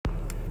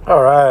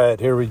All right,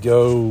 here we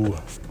go.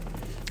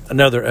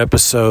 Another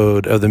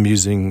episode of the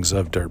Musings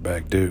of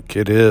Dirtbag Duke.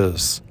 It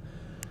is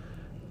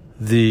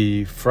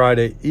the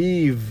Friday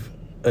Eve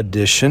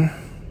edition.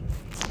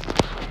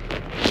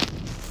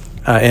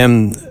 I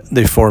am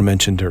the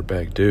aforementioned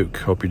Dirtbag Duke.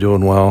 Hope you're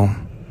doing well,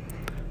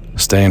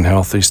 staying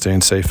healthy,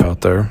 staying safe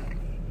out there.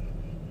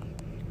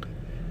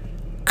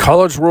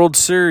 College World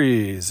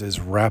Series is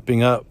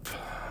wrapping up.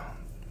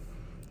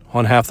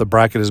 One half the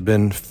bracket has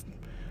been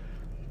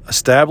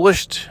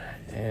established,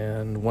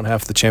 and one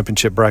half the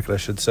championship bracket, I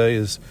should say,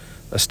 is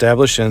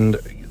established, and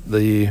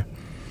the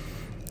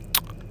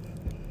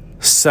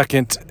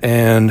second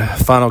and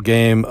final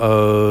game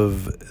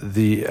of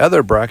the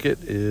other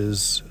bracket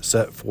is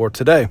set for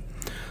today.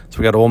 So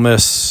we got Ole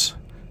Miss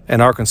and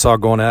Arkansas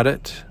going at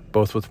it,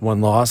 both with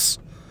one loss.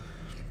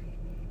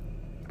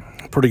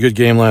 Pretty good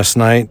game last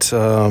night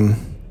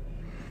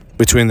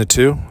between the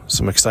two.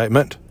 Some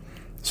excitement.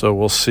 So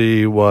we'll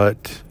see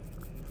what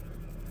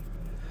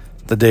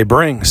the day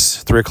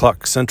brings. 3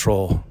 o'clock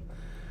Central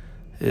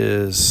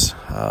is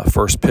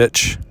first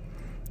pitch,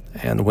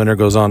 and the winner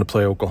goes on to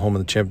play Oklahoma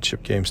in the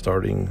championship game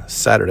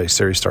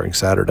series starting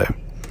Saturday.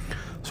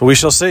 So we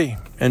shall see.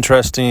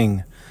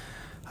 Interesting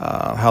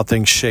how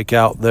things shake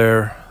out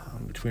there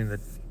between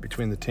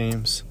the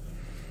teams.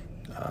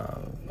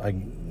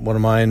 One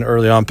of mine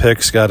early on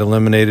picks got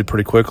eliminated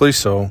pretty quickly.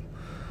 So,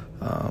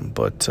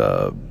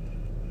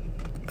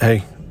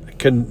 hey,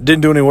 didn't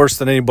do any worse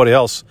than anybody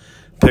else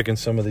picking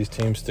some of these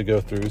teams to go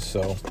through.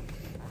 So,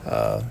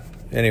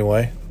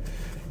 anyway,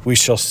 we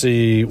shall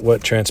see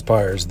what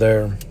transpires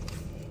there.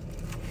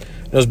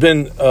 There's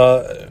been,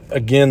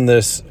 again,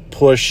 this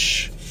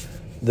push,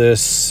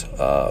 this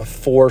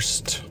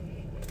forced,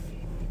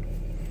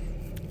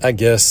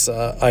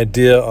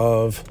 idea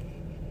of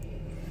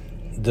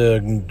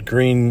the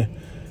green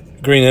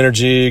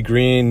energy,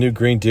 new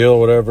Green Deal,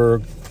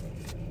 whatever,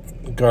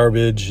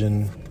 garbage,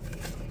 and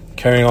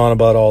carrying on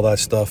about all that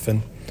stuff.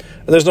 And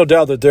there's no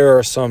doubt that there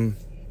are some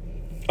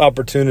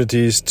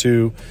opportunities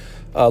to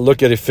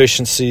look at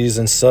efficiencies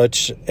and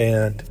such,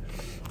 and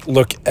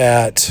look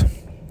at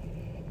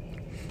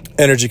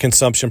energy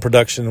consumption,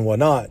 production, and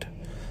whatnot.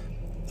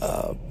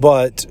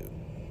 But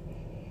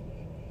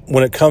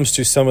when it comes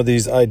to some of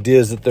these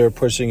ideas that they're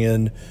pushing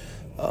in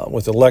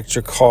with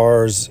electric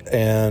cars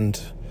and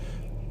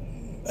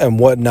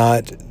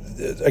whatnot,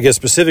 I guess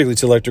specifically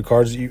to electric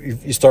cars,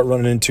 you start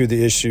running into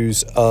the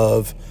issues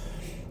of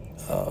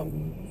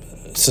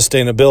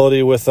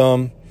sustainability with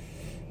them.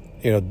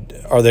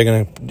 Are they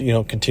going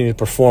to, continue to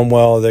perform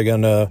well? Are they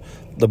going to,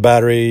 the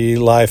battery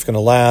life going to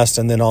last?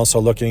 And then also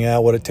looking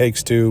at what it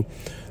takes to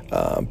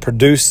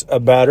produce a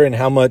battery and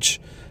how much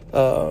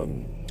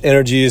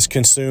energy is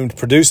consumed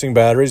producing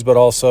batteries, but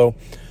also,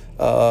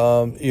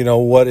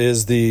 what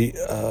is the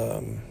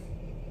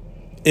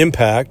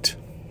impact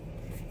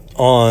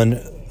on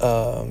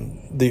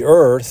the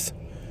earth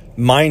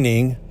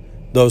mining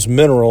those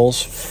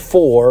minerals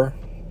for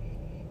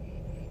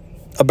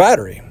a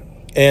battery.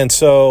 And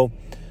so,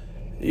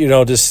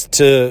 just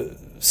to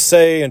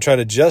say and try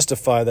to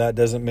justify that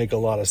doesn't make a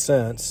lot of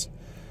sense,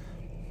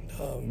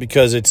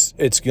 because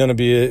it's going to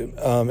be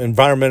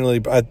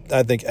environmentally,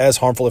 I think, as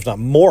harmful, if not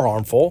more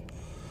harmful,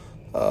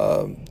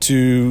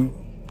 to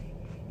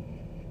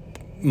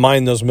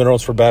mine those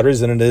minerals for batteries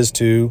than it is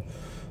to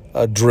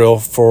drill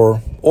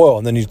for oil.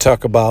 And then you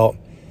talk about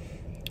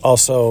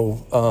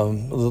also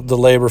the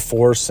labor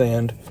force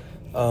and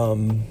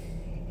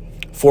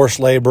forced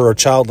labor or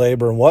child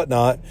labor and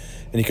whatnot,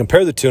 and you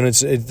compare the two, and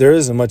there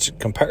isn't much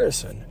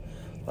comparison.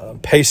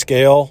 Pay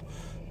scale,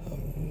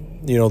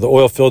 the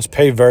oil fields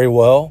pay very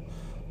well,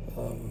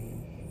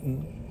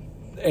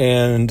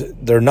 and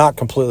they're not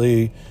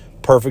completely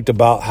perfect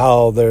about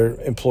how their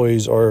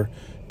employees are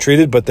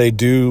treated, but they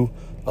do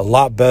a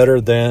lot better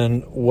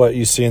than what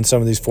you see in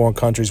some of these foreign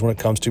countries when it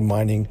comes to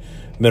mining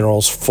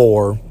minerals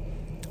for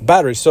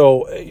batteries.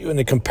 So in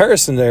the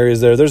comparison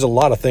areas there's a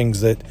lot of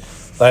things that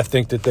I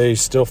think that they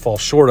still fall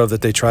short of,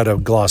 that they try to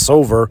gloss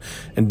over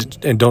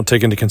and don't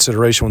take into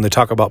consideration when they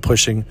talk about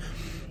pushing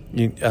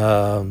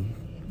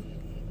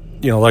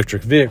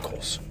electric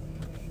vehicles.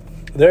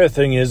 The other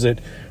thing is that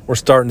we're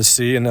starting to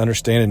see and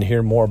understand and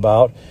hear more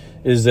about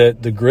is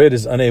that the grid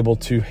is unable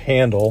to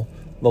handle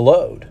the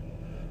load.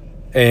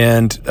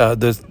 And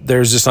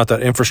there's just not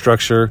that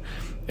infrastructure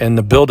and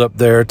the buildup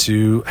there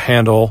to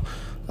handle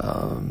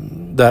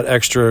that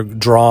extra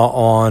draw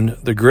on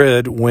the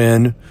grid,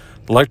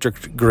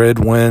 electric grid,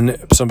 when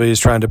somebody is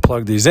trying to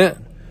plug these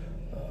in.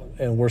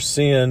 And we're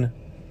seeing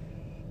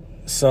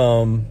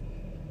some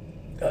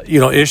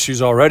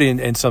issues already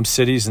in some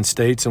cities and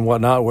states and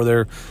whatnot, where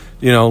they're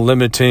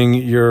limiting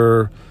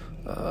your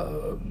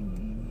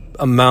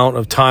amount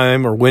of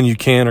time or when you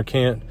can or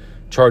can't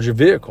charge your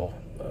vehicle.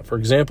 For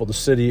example, the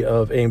city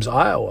of Ames,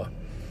 Iowa,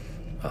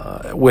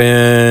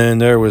 when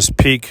there was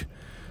peak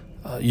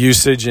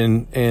usage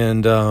and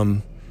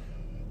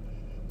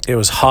it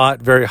was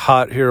hot, very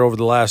hot here over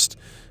the last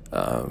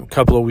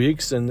couple of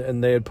weeks,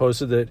 and they had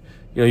posted that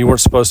you weren't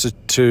supposed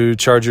to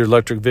charge your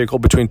electric vehicle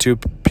between 2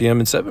 p.m.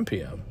 and 7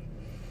 p.m.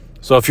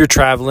 So if you're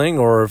traveling,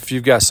 or if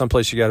you've got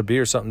someplace you got to be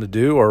or something to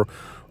do, or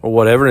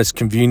whatever, and it's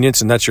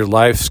convenience and that's your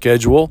life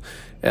schedule,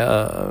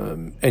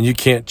 and you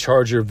can't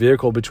charge your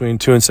vehicle between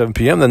 2 and 7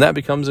 p.m., then that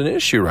becomes an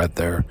issue right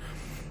there.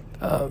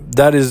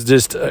 That is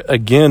just,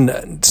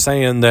 again,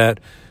 saying that,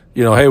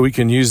 hey, we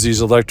can use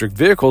these electric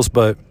vehicles,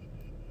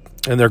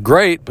 and they're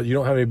great, but you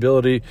don't have any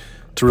ability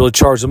to really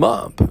charge them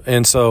up.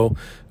 And so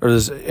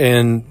that's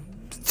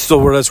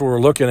what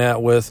we're looking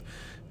at with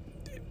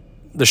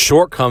the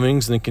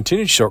shortcomings and the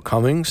continued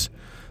shortcomings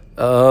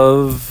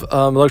of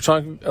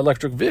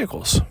electric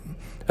vehicles.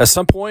 At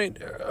some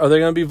point, are they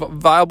going to be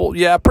viable?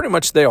 Yeah, pretty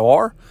much they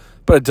are.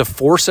 But to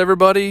force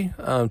everybody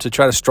to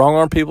try to strong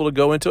arm people to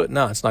go into it,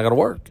 no, it's not going to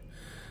work.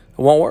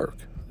 It won't work.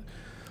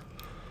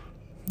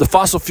 The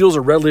fossil fuels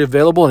are readily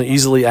available and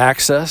easily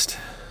accessed.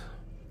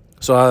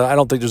 So I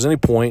don't think there's any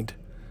point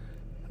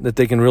that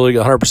they can really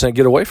 100%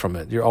 get away from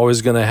it. You're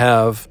always going to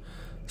have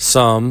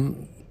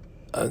some,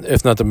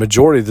 if not the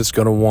majority, that's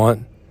going to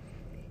want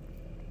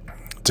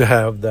to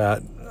have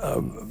that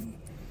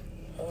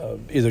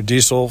either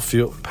diesel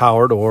fuel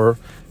powered or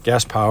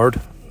gas powered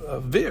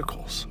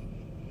vehicles.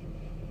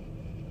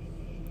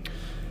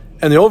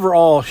 And the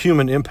overall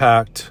human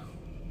impact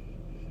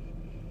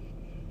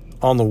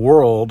on the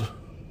world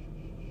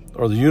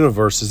or the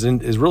universe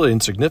is really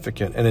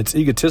insignificant, and it's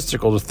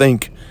egotistical to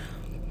think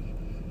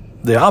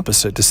the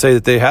opposite, to say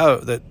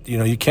that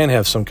you can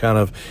have some kind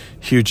of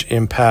huge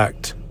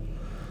impact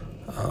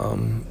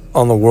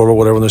on the world or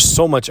whatever. And there's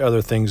so much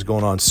other things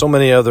going on, so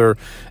many other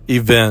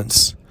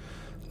events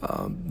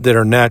that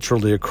are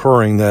naturally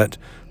occurring that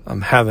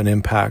have an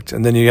impact.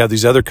 And then you have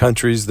these other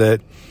countries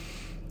that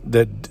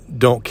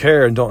don't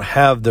care and don't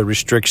have the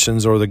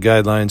restrictions or the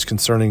guidelines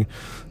concerning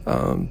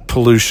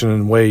pollution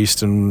and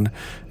waste and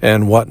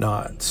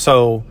whatnot.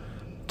 So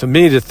to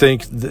me, to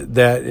think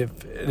that if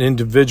an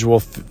individual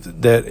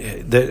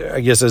that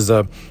I guess as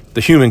the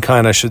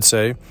humankind, I should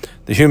say,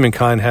 the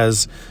humankind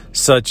has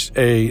such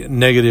a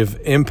negative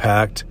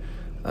impact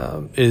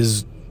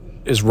is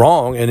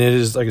wrong, and it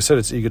is, like I said,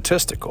 it's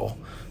egotistical.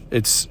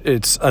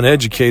 It's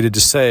uneducated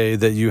to say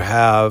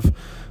that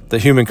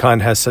that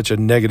humankind has such a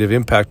negative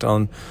impact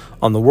on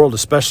the world,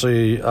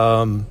 especially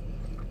the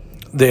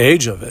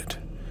age of it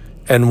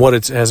and what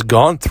it has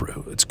gone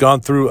through. It's gone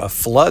through a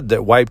flood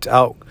that wiped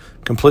out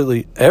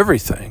completely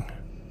everything.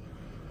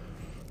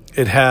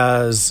 It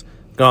has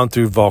gone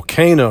through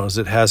volcanoes.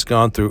 It has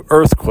gone through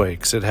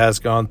earthquakes. It has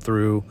gone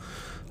through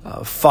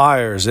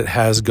fires. It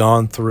has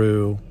gone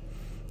through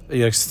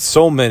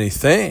so many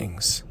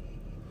things.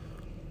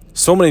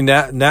 So many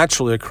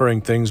naturally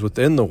occurring things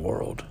within the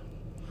world.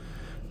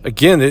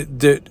 Again,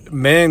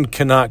 man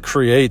cannot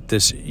create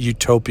this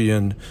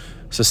utopian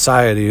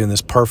society in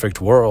this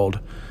perfect world.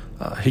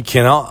 He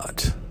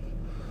cannot.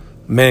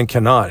 Man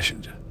cannot.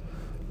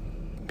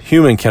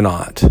 Human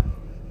cannot.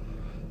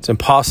 It's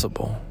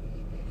impossible.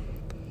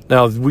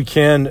 Now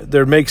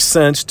there makes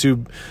sense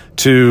to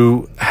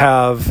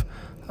have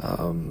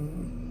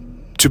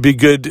to be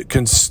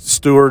good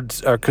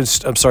stewards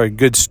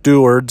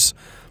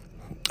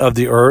of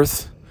the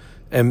earth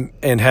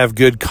and have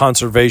good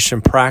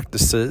conservation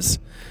practices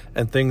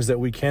and things that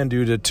we can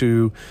do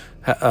to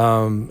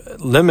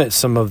limit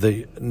some of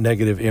the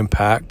negative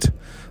impact.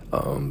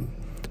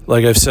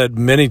 Like I've said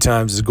many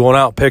times, is going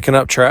out picking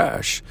up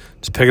trash.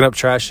 Just picking up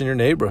trash in your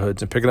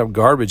neighborhoods and picking up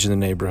garbage in the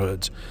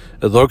neighborhoods.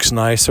 It looks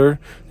nicer,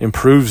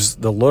 improves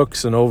the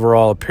looks and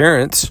overall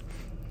appearance.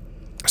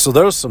 So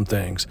those are some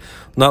things.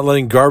 Not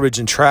letting garbage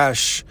and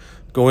trash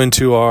go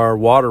into our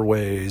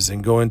waterways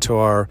and go into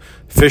our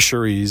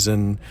fisheries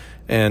and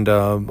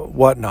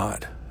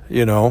whatnot,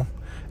 and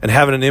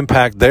having an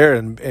impact there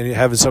and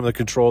having some of the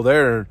control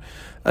there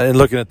and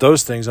looking at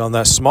those things on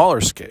that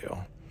smaller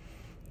scale.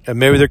 And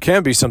maybe there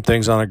can be some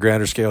things on a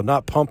grander scale,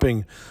 not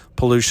pumping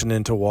pollution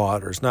into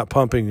waters, not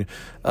pumping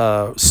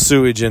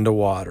sewage into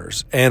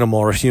waters, animal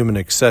or human,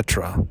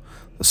 etc.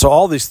 So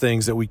all these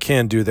things that we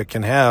can do that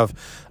can have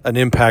an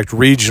impact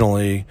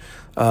regionally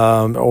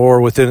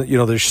or within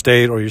their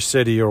state or your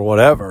city or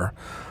whatever.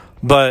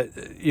 But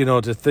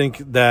to think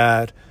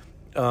that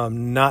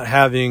not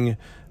having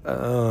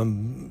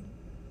to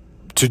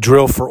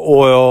drill for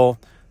oil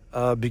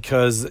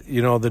because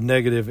the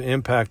negative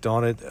impact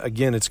on it,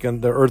 again,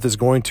 the earth is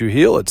going to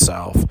heal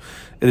itself.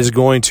 It is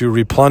going to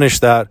replenish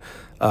that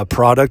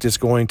product. It's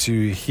going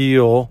to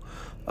heal,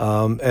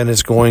 and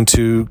it's going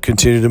to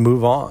continue to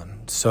move on.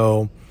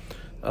 So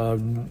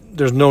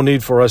there's no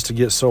need for us to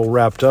get so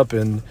wrapped up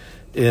in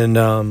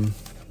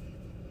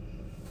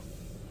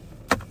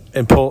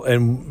pull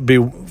and be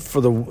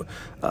for the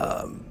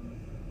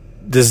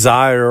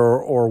desire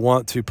or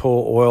want to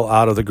pull oil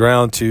out of the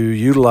ground to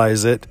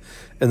utilize it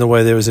in the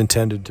way that it was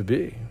intended to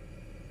be.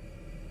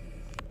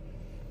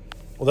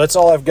 Well, that's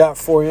all I've got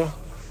for you.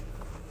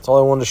 That's all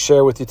I wanted to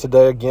share with you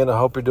today. Again, I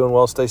hope you're doing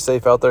well. Stay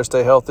safe out there.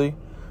 Stay healthy.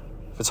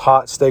 If it's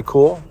hot, stay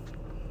cool.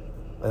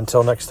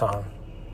 Until next time.